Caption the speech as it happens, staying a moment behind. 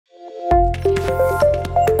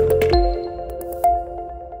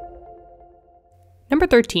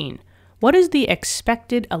13. What is the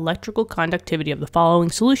expected electrical conductivity of the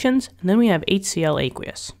following solutions? And then we have HCl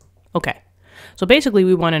aqueous. Okay, so basically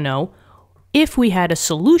we want to know if we had a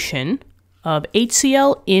solution of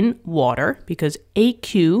HCl in water, because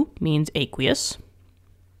AQ means aqueous,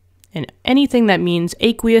 and anything that means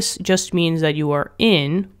aqueous just means that you are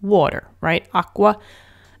in water, right? Aqua,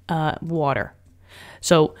 water.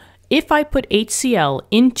 So if I put HCl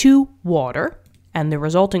into water and the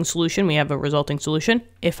resulting solution, we have a resulting solution.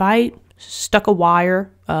 If I stuck a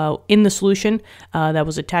wire in the solution that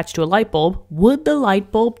was attached to a light bulb, would the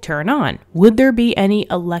light bulb turn on? Would there be any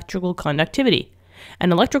electrical conductivity?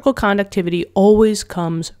 And electrical conductivity always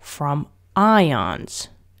comes from ions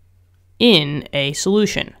in a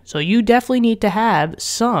solution. So you definitely need to have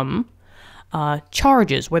some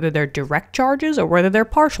charges, whether they're direct charges or whether they're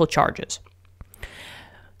partial charges.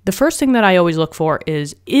 The first thing that I always look for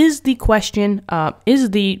is the question, is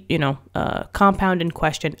the compound in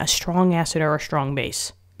question a strong acid or a strong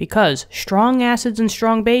base? Because strong acids and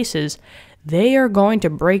strong bases, they are going to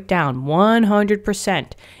break down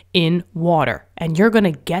 100% in water, and you're going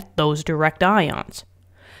to get those direct ions.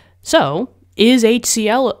 So, is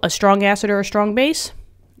HCl a strong acid or a strong base?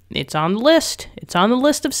 It's on the list. It's on the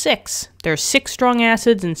list of 6. There's 6 strong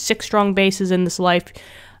acids and 6 strong bases in this life.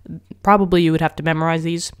 Probably you would have to memorize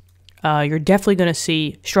these. You're definitely going to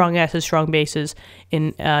see strong acids, strong bases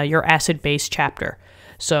in your acid-base chapter.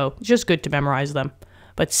 So, it's just good to memorize them.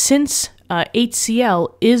 But since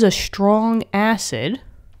HCl is a strong acid,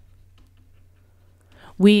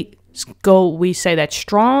 we say that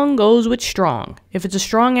strong goes with strong. If it's a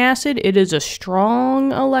strong acid, it is a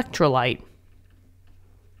strong electrolyte.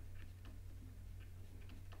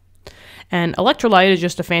 And electrolyte is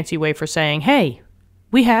just a fancy way for saying, hey,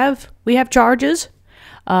 we have charges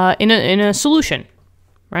in a solution,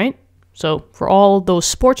 right? So for all those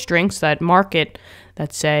sports drinks that market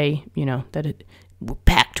that say, that we're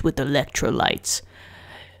packed with electrolytes,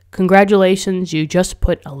 congratulations, you just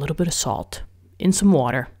put a little bit of salt in some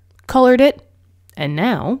water, colored it, and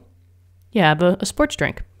now you have a sports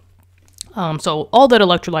drink. So all that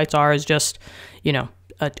electrolytes are is just,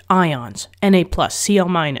 ions, Na+,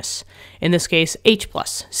 Cl-. In this case, H+,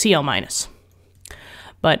 Cl-.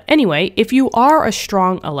 But anyway, if you are a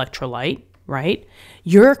strong electrolyte, right,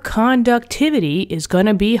 your conductivity is going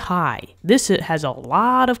to be high. This has a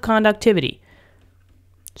lot of conductivity.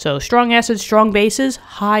 So strong acids, strong bases,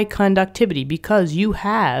 high conductivity, because you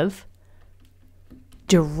have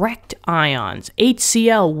direct ions.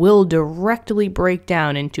 HCl will directly break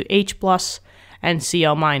down into H+ and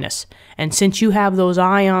Cl-. And since you have those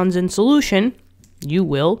ions in solution, you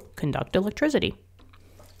will conduct electricity.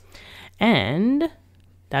 And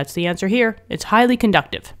that's the answer here. It's highly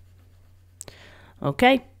conductive.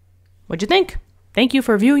 Okay, what'd you think? Thank you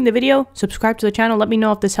for viewing the video. Subscribe to the channel. Let me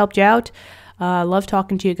know if this helped you out. Love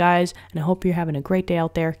talking to you guys, and I hope you're having a great day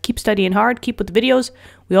out there. Keep studying hard. Keep with the videos.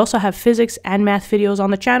 We also have physics and math videos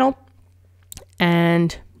on the channel.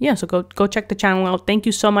 And yeah, so go check the channel out. Thank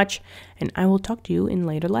you so much, and I will talk to you in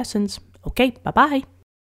later lessons. Okay, bye-bye.